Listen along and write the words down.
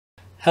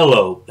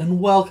Hello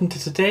and welcome to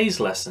today's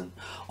lesson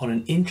on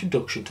an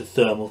introduction to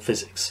thermal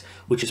physics,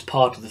 which is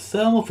part of the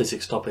thermal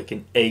physics topic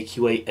in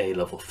AQA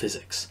A-Level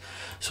Physics.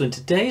 So in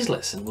today's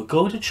lesson we're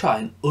going to try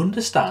and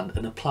understand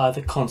and apply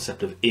the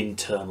concept of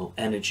internal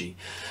energy.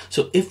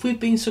 So if we've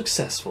been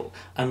successful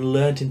and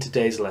learned in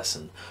today's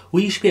lesson,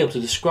 we should be able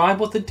to describe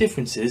what the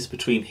difference is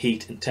between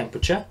heat and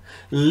temperature,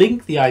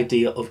 link the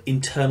idea of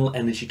internal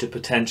energy to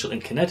potential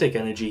and kinetic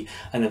energy,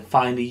 and then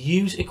finally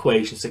use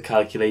equations to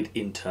calculate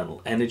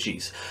internal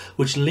energies,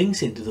 which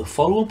links into the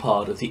following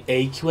part of the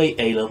AQA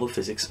A-Level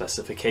Physics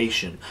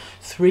specification,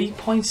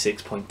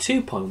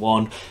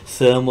 3.6.2.1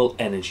 Thermal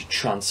Energy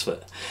Transfer.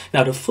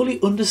 Now, to fully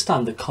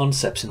understand the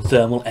concepts in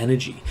thermal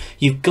energy,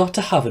 you've got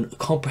to have a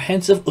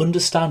comprehensive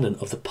understanding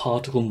of the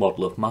particle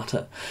model of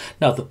matter.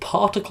 Now, the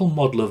particle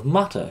model of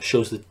matter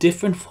shows the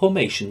different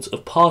formations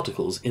of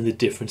particles in the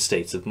different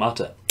states of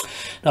matter.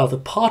 Now, the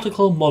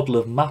particle model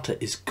of matter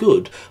is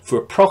good for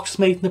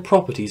approximating the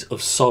properties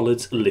of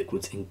solids,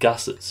 liquids and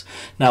gases.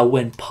 Now,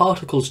 when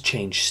particles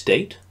change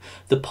state,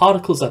 the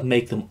particles that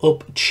make them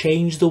up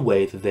change the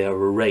way that they are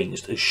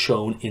arranged, as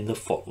shown in the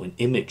following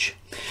image.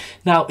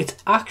 Now, it's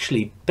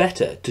actually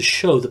better to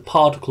show the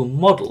particle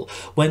model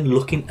when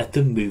looking at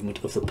the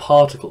movement of the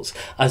particles,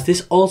 as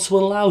this also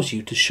allows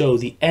you to show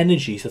the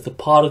energies that the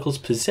particles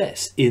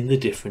possess in the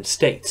different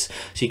states.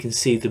 So you can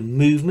see the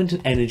movement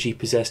and energy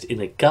possessed in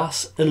a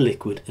gas, a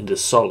liquid and a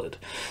solid.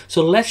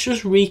 So let's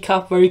just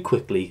recap very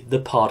quickly the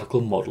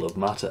particle model of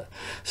matter.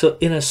 So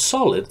in a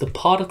solid, the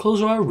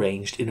particles are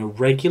arranged in a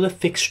regular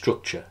fixed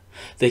structure.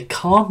 They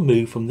can't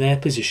move from their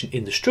position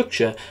in the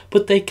structure,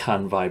 but they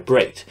can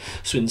vibrate.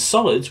 So in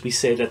solids, we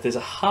say that there's a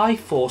high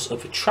force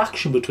of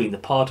attraction between the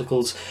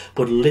particles,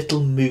 but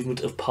little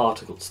movement of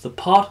particles. The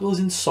particles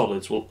in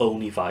solids will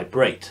only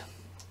vibrate.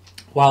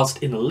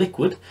 Whilst in a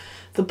liquid,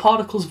 the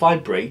particles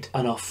vibrate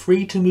and are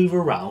free to move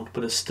around,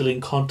 but are still in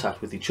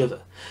contact with each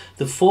other.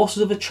 The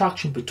forces of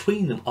attraction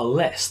between them are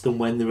less than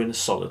when they're in a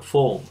solid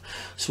form.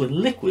 So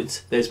in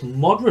liquids, there's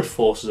moderate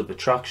forces of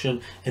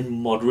attraction and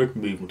moderate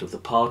movement of the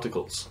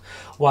particles.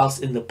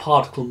 Whilst in the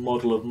particle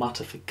model of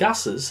matter for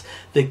gases,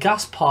 the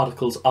gas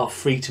particles are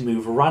free to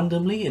move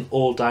randomly in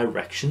all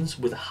directions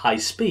with high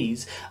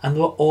speeds, and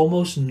there are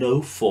almost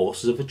no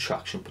forces of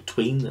attraction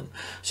between them.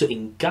 So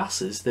in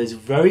gases, there's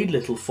very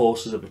little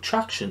forces of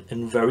attraction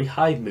and very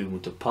high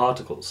movement of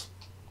particles.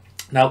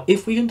 Now,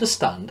 if we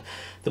understand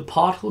the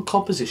particle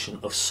composition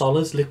of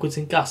solids, liquids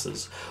and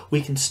gases, we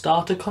can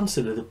start to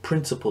consider the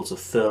principles of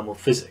thermal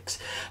physics.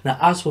 Now,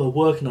 as we're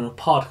working on a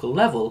particle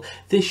level,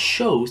 this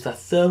shows that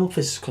thermal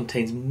physics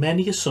contains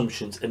many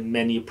assumptions and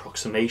many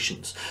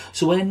approximations.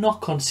 So we're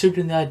not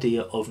considering the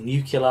idea of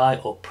nuclei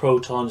or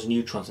protons,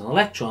 neutrons and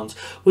electrons,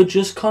 we're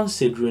just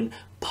considering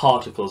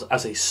particles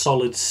as a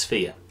solid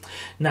sphere.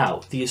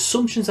 Now, the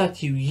assumptions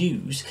that you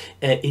use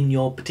in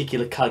your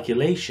particular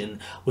calculation,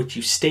 which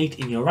you state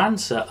in your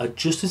answer, are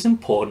just as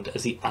important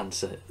as the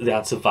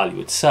answer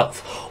value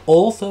itself.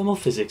 All thermal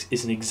physics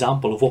is an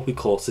example of what we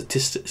call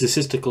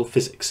statistical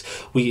physics.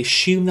 We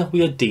assume that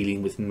we are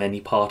dealing with many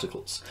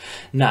particles.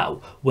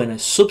 Now, when a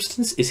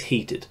substance is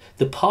heated,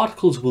 the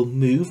particles will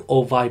move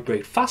or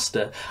vibrate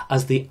faster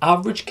as the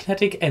average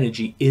kinetic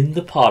energy in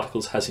the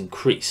particles has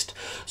increased.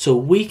 So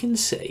we can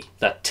say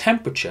that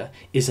temperature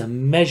is a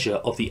measure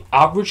of the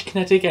average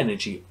kinetic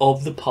energy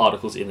of the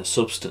particles in a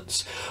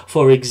substance.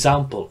 For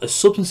example, a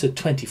substance at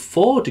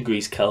 24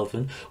 degrees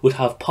Kelvin would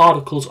have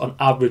particles on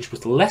average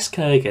with less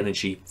kinetic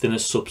energy than a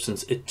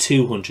substance at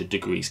 200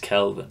 degrees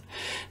Kelvin.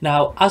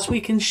 Now, as we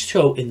can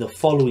show in the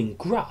following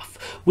graph,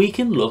 we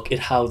can look at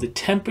how the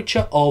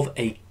temperature of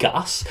a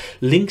gas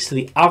links to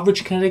the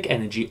average kinetic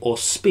energy or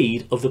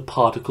speed of the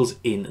particles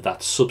in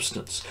that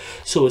substance.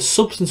 So a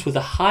substance with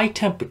a high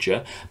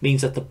temperature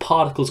means that the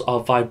particles are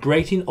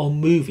vibrating or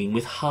moving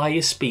with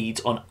higher speeds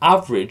on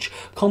average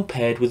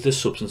compared with the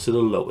substance at a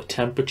lower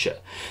temperature.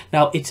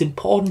 Now, it's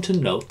important to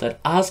note that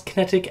as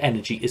kinetic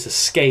energy is a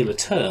scalar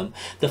term,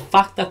 the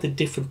fact that the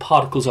different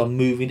particles are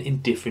moving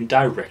in different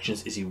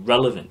directions is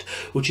irrelevant,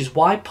 which is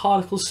why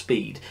particle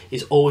speed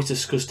is always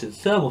discussed in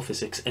thermal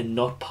physics and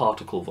not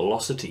particle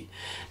velocity.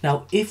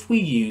 Now, if we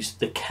use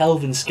the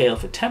Kelvin scale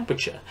for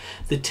temperature,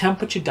 the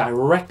temperature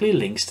directly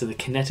links to the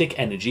kinetic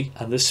energy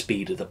and the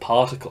speed of the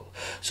particle.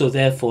 So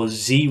therefore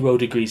 0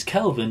 degrees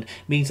Kelvin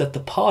means that the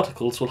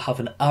particles will have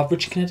an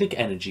average kinetic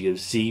energy of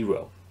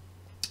 0.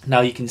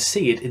 Now you can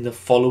see it in the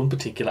following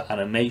particular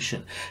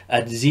animation.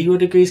 At 0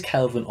 degrees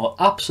Kelvin or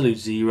absolute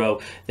 0,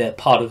 their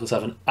particles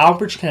have an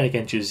average kinetic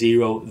energy of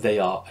 0, they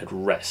are at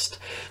rest.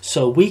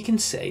 So we can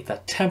say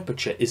that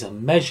temperature is a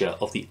measure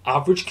of the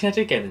average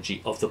kinetic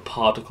energy of the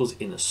particles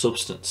in a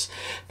substance.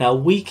 Now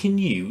we can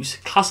use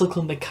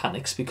classical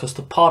mechanics because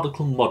the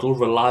particle model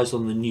relies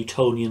on the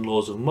Newtonian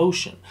laws of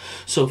motion.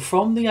 So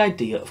from the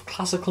idea of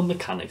classical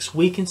mechanics,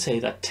 we can say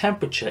that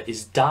temperature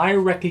is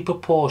directly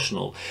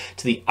proportional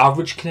to the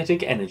average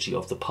kinetic energy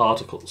of the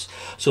particles.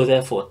 So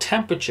therefore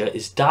temperature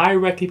is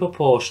directly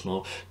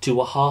proportional to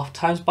 1/2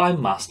 times by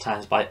mass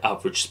times by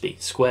average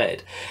speed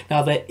squared.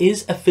 Now there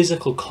is a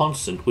physical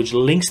constant which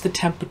links the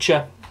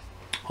temperature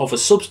of a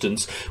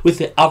substance with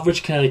the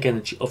average kinetic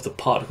energy of the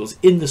particles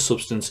in the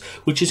substance,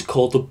 which is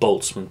called the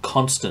Boltzmann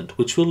constant,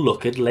 which we'll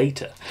look at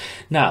later.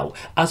 Now,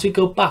 as we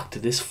go back to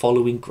this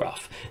following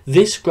graph,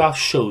 this graph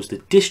shows the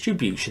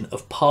distribution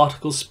of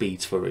particle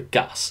speeds for a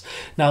gas.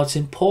 Now, it's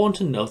important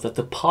to note that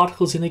the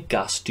particles in a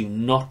gas do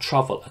not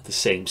travel at the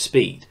same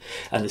speed,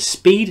 and the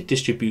speed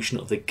distribution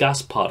of the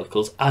gas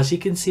particles, as you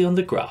can see on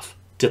the graph,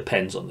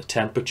 depends on the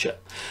temperature.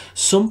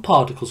 Some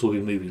particles will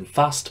be moving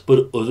fast,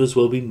 but others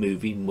will be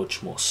moving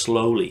much more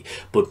slowly.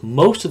 But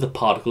most of the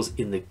particles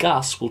in the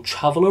gas will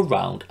travel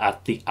around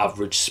at the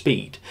average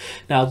speed.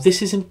 Now,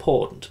 this is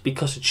important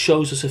because it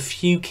shows us a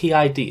few key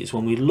ideas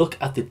when we look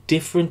at the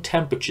different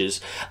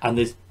temperatures and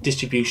the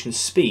distribution of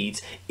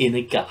speeds in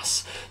a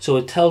gas. So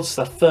it tells us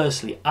that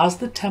firstly, as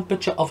the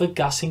temperature of a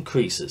gas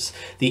increases,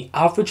 the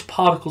average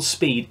particle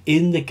speed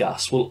in the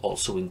gas will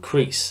also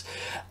increase.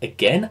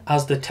 Again,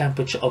 as the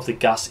temperature of the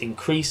gas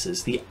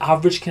increases, the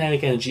average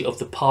kinetic energy of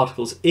the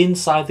particles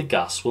inside the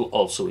gas will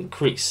also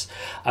increase.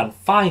 And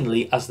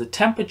finally, as the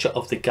temperature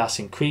of the gas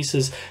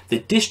increases, the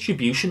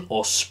distribution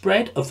or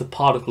spread of the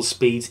particle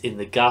speeds in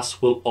the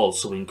gas will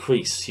also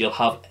increase. You'll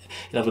have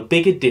a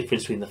bigger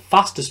difference between the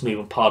fastest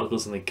moving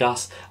particles in the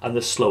gas and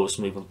the slowest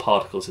moving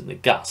particles in the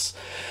gas.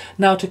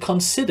 Now, to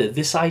consider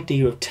this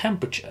idea of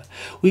temperature,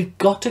 we've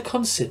got to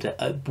consider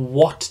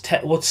what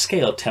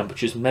scale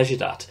temperature is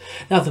measured at.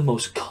 Now, the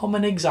most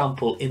common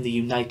example in the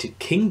United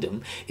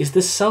Kingdom is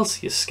the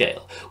Celsius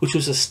scale, which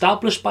was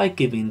established by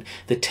giving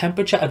the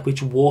temperature at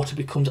which water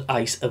becomes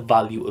ice a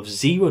value of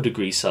 0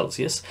 degrees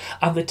Celsius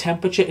and the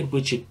temperature at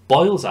which it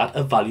boils at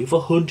a value of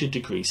 100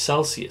 degrees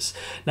Celsius.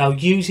 Now,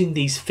 using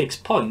these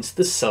fixed points,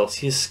 the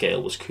Celsius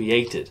scale was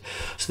created.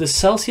 So the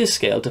Celsius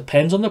scale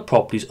depends on the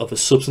properties of a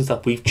substance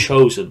that we've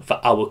chosen for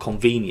our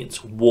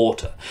convenience,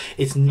 water.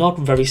 It's not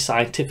very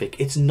scientific,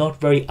 it's not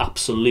very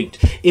absolute.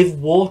 If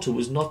water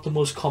was not the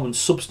most common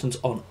substance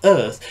on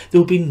Earth, there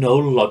would be no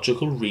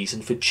logical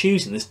reason for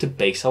choosing this to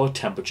base our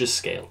temperature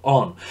scale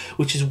on,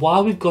 which is why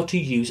we've got to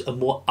use a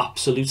more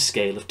absolute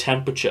scale of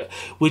temperature,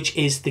 which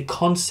is the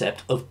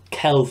concept of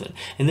Kelvin.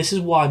 And this is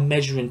why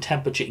measuring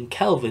temperature in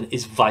Kelvin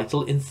is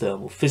vital in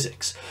thermal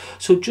physics.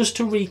 So just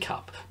to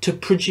recap, to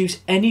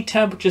produce any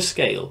temperature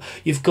scale,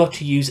 you've got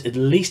to use at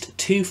least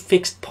 2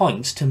 fixed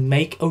points to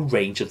make a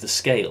range of the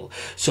scale.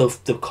 So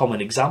the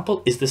common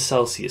example is the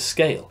Celsius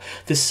scale.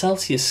 The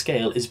Celsius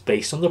scale is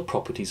based on the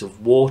properties of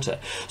water.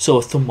 So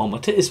a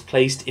thermometer is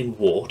placed in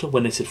water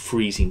when it's at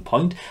freezing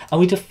point, and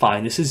we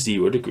define this as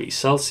 0 degrees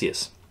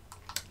Celsius.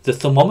 The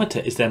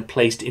thermometer is then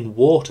placed in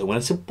water when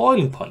it's at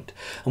boiling point,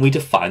 and we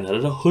define that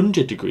at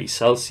 100 degrees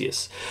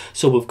Celsius.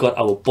 So we've got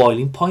our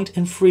boiling point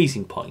and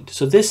freezing point.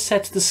 So this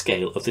sets the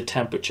scale of the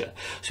temperature.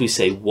 So we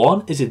say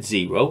 1 is at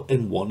 0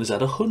 and 1 is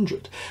at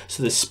 100.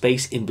 So the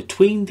space in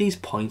between these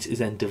points is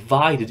then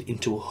divided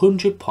into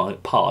 100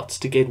 parts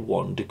to get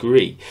 1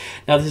 degree.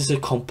 Now, this is a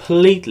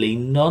completely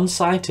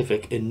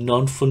non-scientific and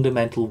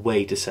non-fundamental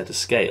way to set a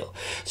scale.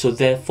 So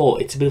therefore,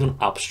 it's a bit of an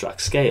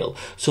abstract scale.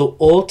 So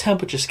all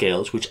temperature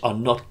scales which are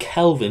not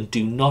Kelvin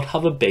do not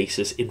have a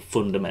basis in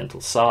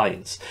fundamental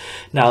science.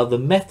 Now, the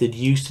method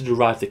used to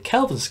derive the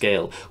Kelvin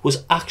scale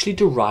was actually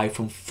derived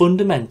from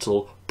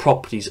fundamental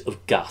properties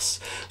of gas.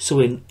 So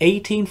in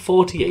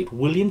 1848,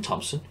 William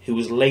Thomson, who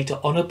was later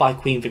honoured by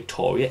Queen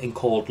Victoria and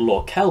called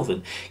Lord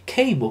Kelvin,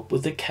 came up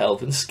with the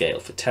Kelvin scale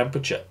for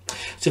temperature.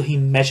 So he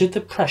measured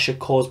the pressure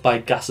caused by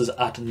gases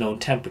at known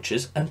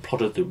temperatures and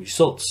plotted the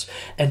results.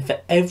 And for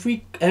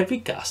every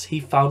gas, he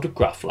found a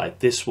graph like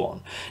this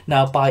one.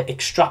 Now, by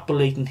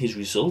extrapolating his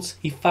results,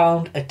 he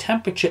found a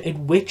temperature at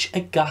which a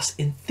gas,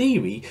 in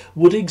theory,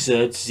 would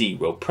exert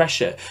 0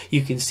 pressure.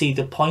 You can see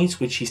the points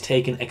which he's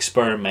taken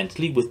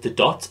experimentally with the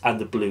dots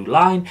and the blue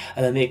line,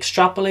 and then the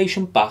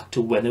extrapolation back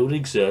to when it would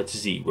exert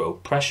 0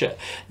 pressure.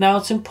 Now,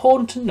 it's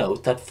important to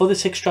note that for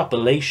this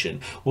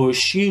extrapolation, we're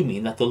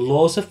assuming that the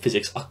laws of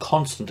physics are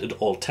constant at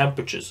all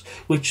temperatures,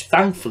 which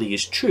thankfully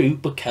is true,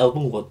 but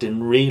Kelvin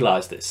didn't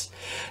realise this.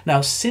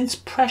 Now, since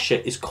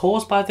pressure is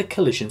caused by the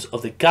collisions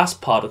of the gas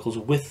particles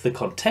with the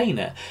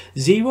container,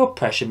 0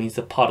 pressure means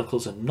the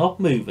particles are not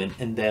moving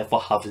and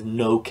therefore have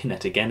no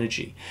kinetic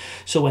energy.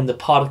 So when the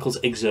particles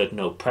exert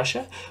no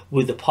pressure,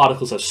 the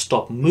particles have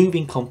stopped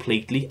moving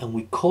completely, and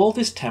we call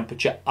this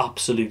temperature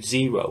absolute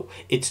 0.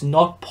 It's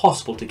not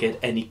possible to get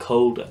any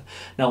colder.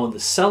 Now, on the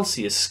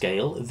Celsius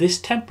scale, this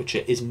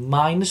temperature is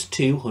minus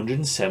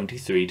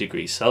 273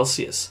 degrees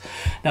Celsius.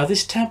 Now,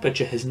 this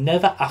temperature has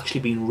never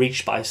actually been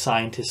reached by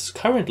scientists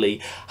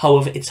currently.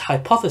 However, it's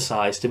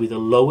hypothesized to be the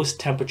lowest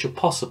temperature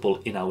possible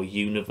in our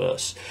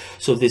universe.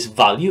 So this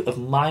value of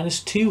minus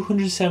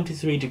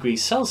 273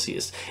 degrees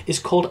Celsius is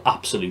called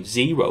absolute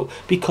 0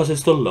 because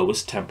it's the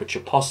lowest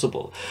temperature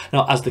possible.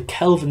 Now, as the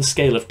Kelvin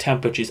scale of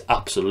temperature is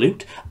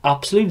absolute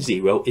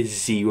 0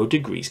 is 0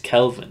 degrees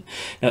Kelvin.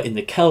 Now, in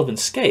the Kelvin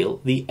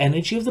scale, the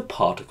energy of the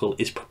particle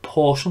is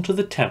proportional to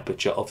the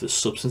temperature of the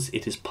substance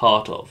it is part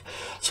part of.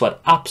 So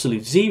at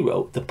absolute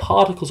zero, the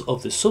particles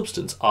of the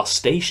substance are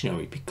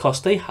stationary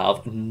because they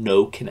have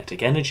no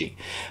kinetic energy.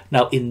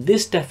 Now in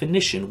this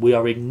definition, we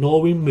are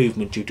ignoring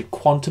movement due to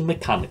quantum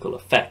mechanical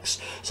effects.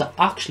 So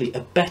actually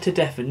a better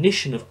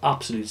definition of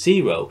absolute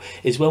zero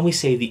is when we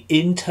say the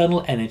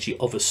internal energy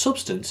of a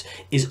substance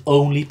is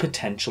only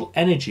potential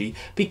energy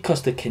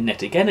because the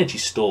kinetic energy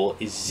store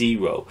is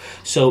zero.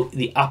 So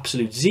the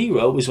absolute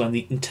zero is when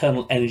the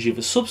internal energy of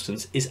a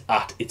substance is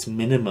at its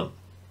minimum.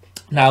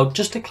 Now,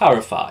 just to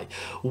clarify,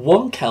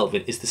 1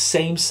 Kelvin is the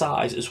same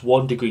size as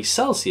 1 degree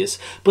Celsius,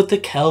 but the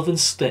Kelvin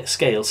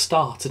scale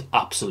starts at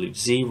absolute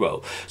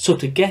zero. So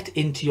to get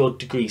into your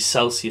degrees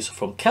Celsius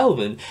from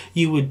Kelvin,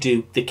 you would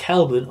do the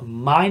Kelvin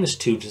minus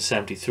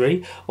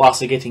 273,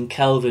 whilst to getting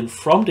Kelvin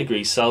from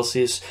degrees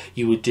Celsius,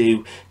 you would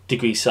do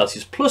degrees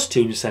Celsius plus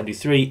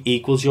 273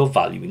 equals your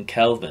value in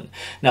Kelvin.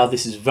 Now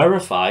this is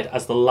verified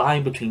as the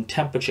line between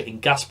temperature and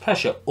gas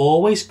pressure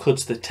always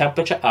cuts the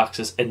temperature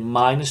axis at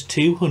minus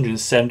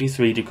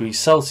 273 degrees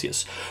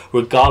Celsius.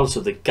 Regardless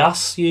of the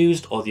gas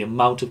used or the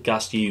amount of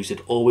gas used,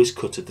 it always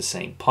cuts at the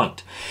same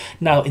point.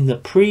 Now in the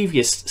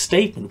previous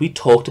statement we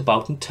talked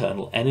about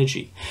internal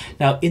energy.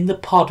 Now in the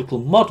particle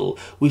model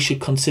we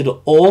should consider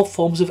all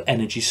forms of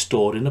energy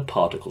stored in a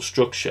particle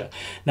structure.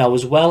 Now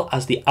as well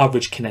as the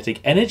average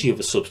kinetic energy of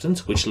a substance,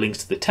 which links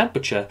to the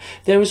temperature,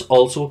 there is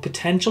also a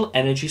potential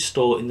energy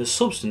stored in the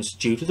substance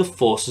due to the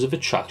forces of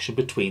attraction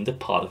between the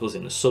particles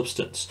in a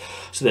substance.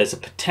 So there's a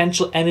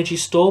potential energy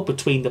stored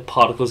between the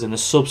particles in a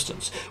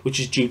substance, which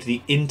is due to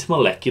the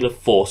intermolecular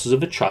forces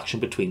of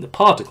attraction between the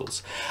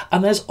particles.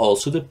 And there's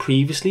also the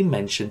previously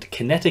mentioned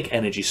kinetic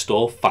energy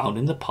store found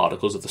in the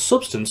particles of the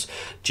substance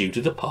due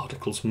to the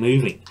particles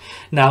moving.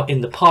 Now in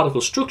the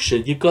particle structure,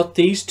 you've got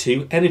these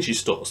two energy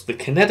stores, the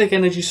kinetic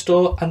energy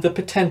store and the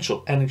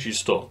potential energy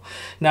store.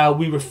 Now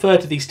we refer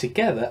to these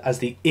together as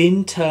the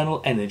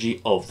internal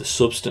energy of the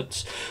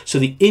substance. So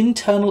the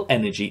internal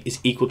energy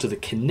is equal to the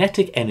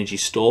kinetic energy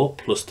store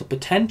plus the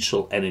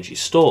potential energy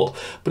store.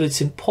 But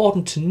it's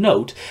important to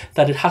note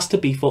that it has to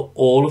be for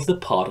all of the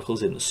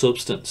particles in the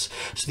substance.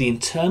 So the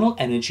internal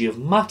energy of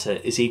matter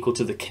is equal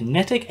to the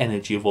kinetic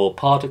energy of all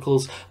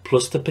particles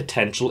plus the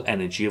potential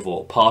energy of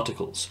all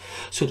particles.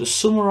 So to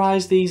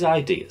summarize these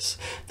ideas,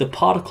 the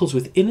particles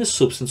within a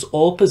substance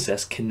all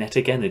possess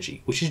kinetic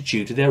energy, which is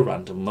due to their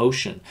random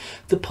motion.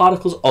 The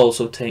particles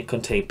also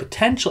contain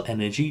potential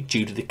energy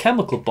due to the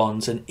chemical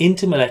bonds and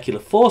intermolecular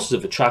forces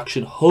of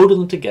attraction holding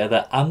them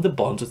together and the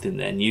bonds within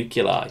their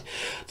nuclei.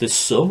 The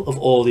sum of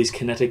all these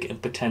kinetic and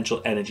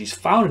potential energies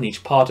found in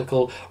each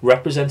particle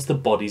represents the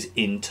body's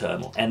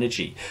internal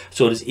energy.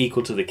 So it is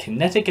equal to the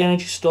kinetic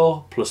energy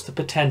store plus the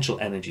potential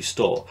energy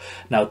store.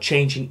 Now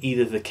changing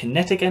either the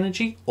kinetic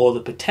energy or the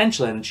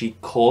potential energy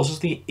causes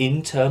the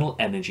internal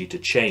energy to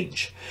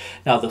change.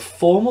 Now the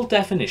formal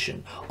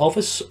definition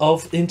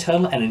of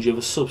internal energy of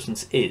a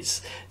substance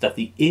is that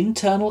the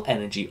internal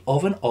energy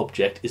of an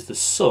object is the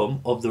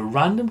sum of the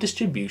random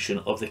distribution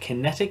of the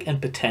kinetic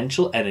and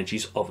potential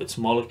energies of its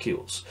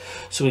molecules.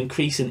 So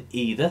increasing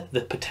either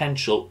the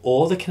potential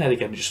or the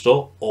kinetic energy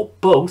store or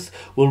both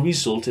will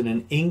result in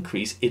an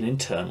increase in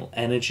internal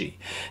energy.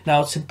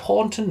 Now it's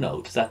important to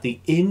note that the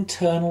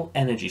internal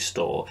energy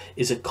store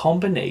is a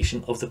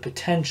combination of the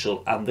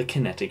potential and the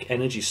kinetic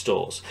energy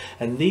stores,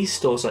 and these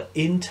stores are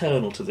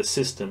internal to the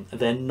system and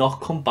they're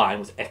not combined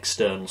with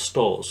external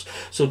stores.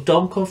 So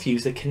don't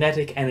confuse the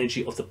kinetic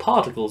energy of the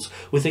particles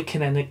with the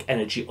kinetic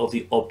energy of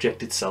the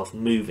object itself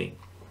moving.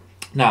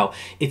 Now,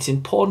 it's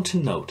important to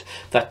note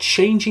that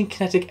changing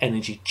kinetic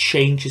energy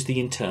changes the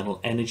internal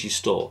energy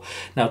store.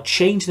 Now,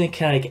 changing the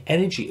kinetic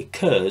energy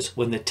occurs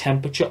when the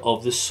temperature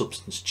of the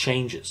substance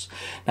changes.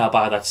 Now,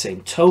 by that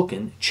same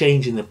token,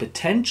 changing the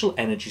potential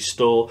energy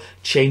store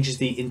changes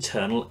the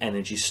internal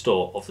energy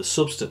store of the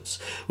substance,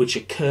 which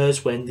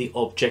occurs when the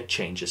object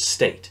changes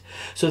state.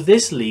 So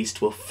this leads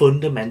to a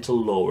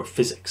fundamental law of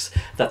physics,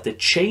 that the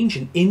change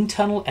in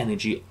internal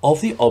energy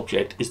of the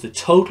object is the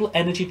total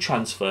energy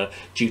transfer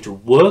due to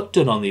work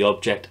done on the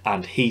object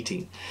and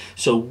heating.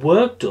 So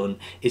work done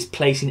is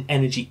placing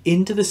energy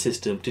into the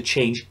system to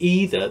change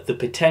either the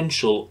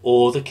potential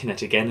or the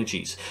kinetic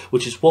energies,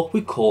 which is what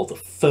we call the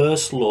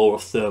first law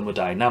of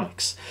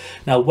thermodynamics.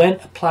 Now, when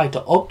applied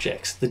to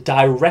objects, the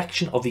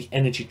direction of the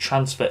energy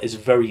transfer is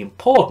very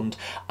important,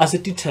 as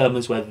it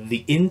determines whether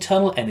the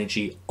internal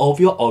energy of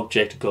your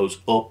object goes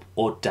up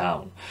or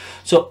down.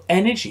 So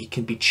energy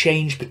can be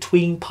changed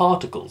between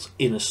particles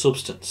in a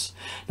substance.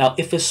 Now,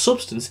 if a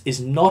substance is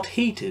not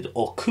heated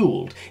or cooled,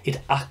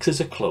 it acts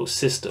as a closed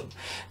system.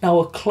 Now,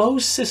 a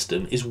closed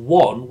system is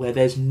one where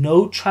there's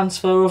no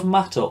transfer of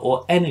matter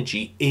or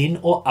energy in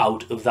or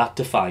out of that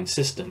defined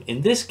system,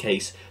 in this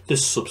case the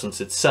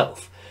substance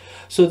itself.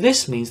 So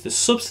this means the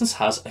substance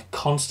has a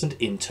constant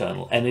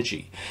internal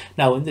energy.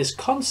 Now in this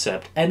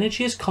concept,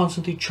 energy is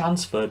constantly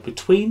transferred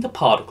between the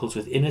particles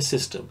within a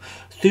system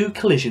through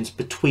collisions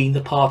between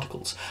the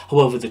particles.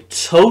 However, the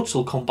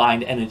total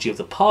combined energy of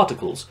the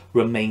particles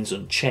remains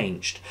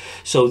unchanged.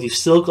 So you've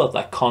still got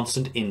that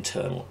constant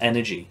internal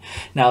energy.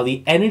 Now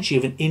the energy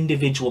of an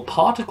individual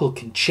particle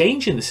can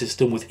change in the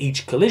system with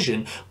each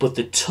collision, but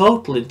the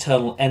total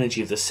internal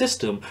energy of the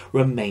system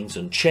remains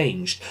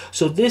unchanged.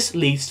 So this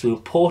leads to an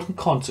important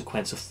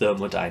consequence of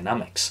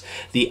thermodynamics.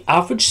 The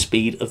average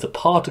speed of the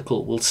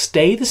particle will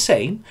stay the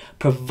same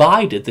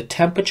provided the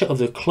temperature of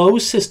the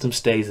closed system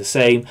stays the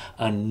same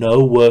and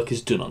no work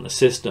is done on the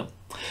system.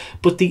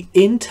 But the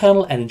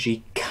internal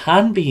energy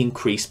can be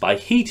increased by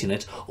heating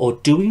it or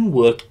doing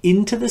work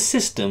into the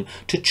system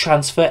to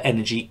transfer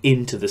energy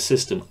into the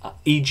system,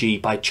 e.g.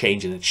 by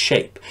changing its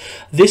shape.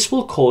 This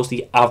will cause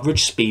the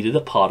average speed of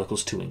the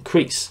particles to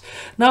increase.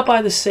 Now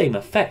by the same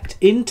effect,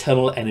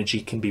 internal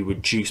energy can be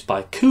reduced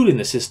by cooling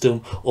the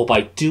system or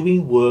by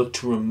doing work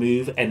to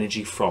remove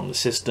energy from the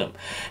system.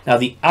 Now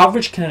the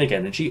average kinetic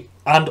energy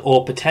and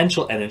or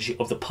potential energy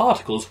of the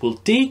particles will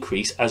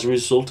decrease as a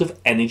result of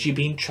energy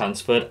being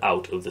transferred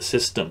out of the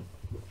system.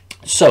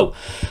 So,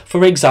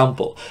 for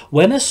example,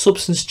 when a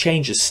substance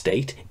changes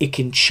state, it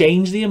can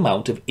change the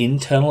amount of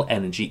internal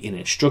energy in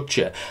its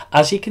structure.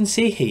 As you can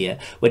see here,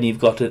 when you've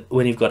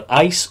got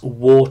ice,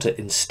 water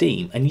and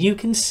steam, and you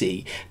can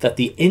see that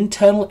the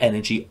internal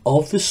energy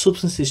of the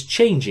substance is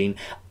changing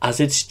as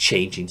it's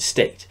changing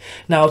state.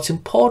 Now it's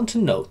important to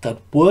note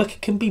that work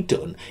can be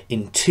done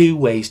in two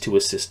ways to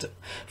a system.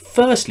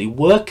 Firstly,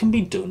 work can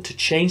be done to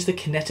change the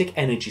kinetic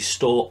energy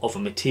store of a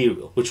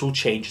material, which will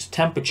change its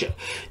temperature.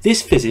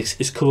 This physics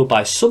is covered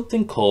by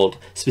something called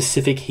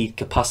specific heat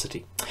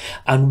capacity.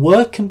 And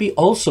work can be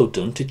also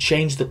done to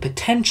change the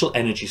potential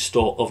energy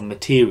store of a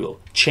material,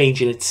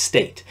 changing its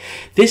state.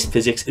 This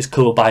physics is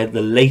covered by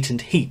the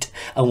latent heat,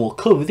 and we'll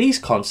cover these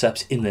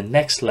concepts in the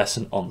next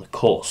lesson on the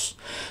course.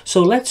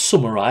 So let's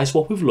summarize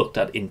what we've looked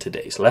at in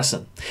today's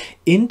lesson.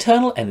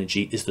 Internal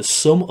energy is the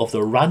sum of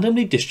the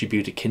randomly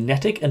distributed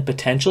kinetic and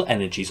potential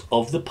energies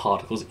of the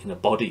particles in a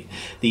body.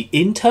 The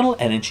internal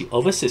energy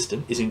of a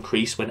system is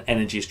increased when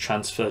energy is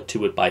transferred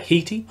to it by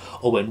heating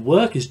or when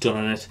work is done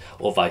on it,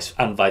 or vice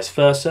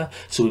versa.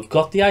 So we've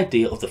got the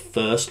idea of the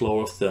first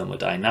law of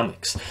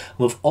thermodynamics.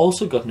 We've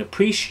also got an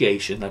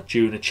appreciation that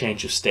during a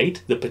change of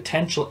state, the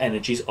potential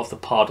energies of the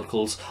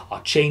particles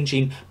are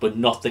changing, but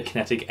not the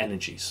kinetic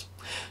energies.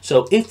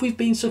 So if we've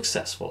been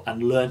successful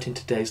and learnt in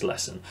today's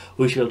lesson,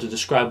 we should be able to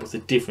describe what the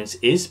difference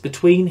is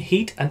between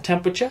heat and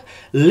temperature,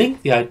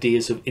 link the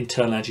ideas of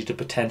internal energy to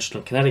potential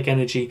and kinetic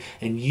energy,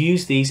 and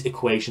use these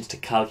equations to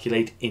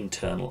calculate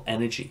internal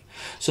energy.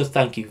 So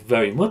thank you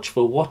very much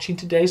for watching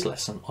today's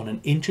lesson on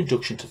an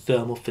introduction to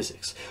thermal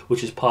physics,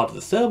 which is part of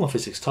the thermal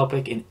physics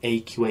topic in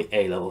AQA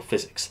A-Level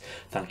Physics.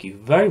 Thank you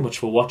very much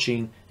for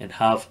watching and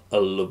have a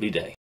lovely day.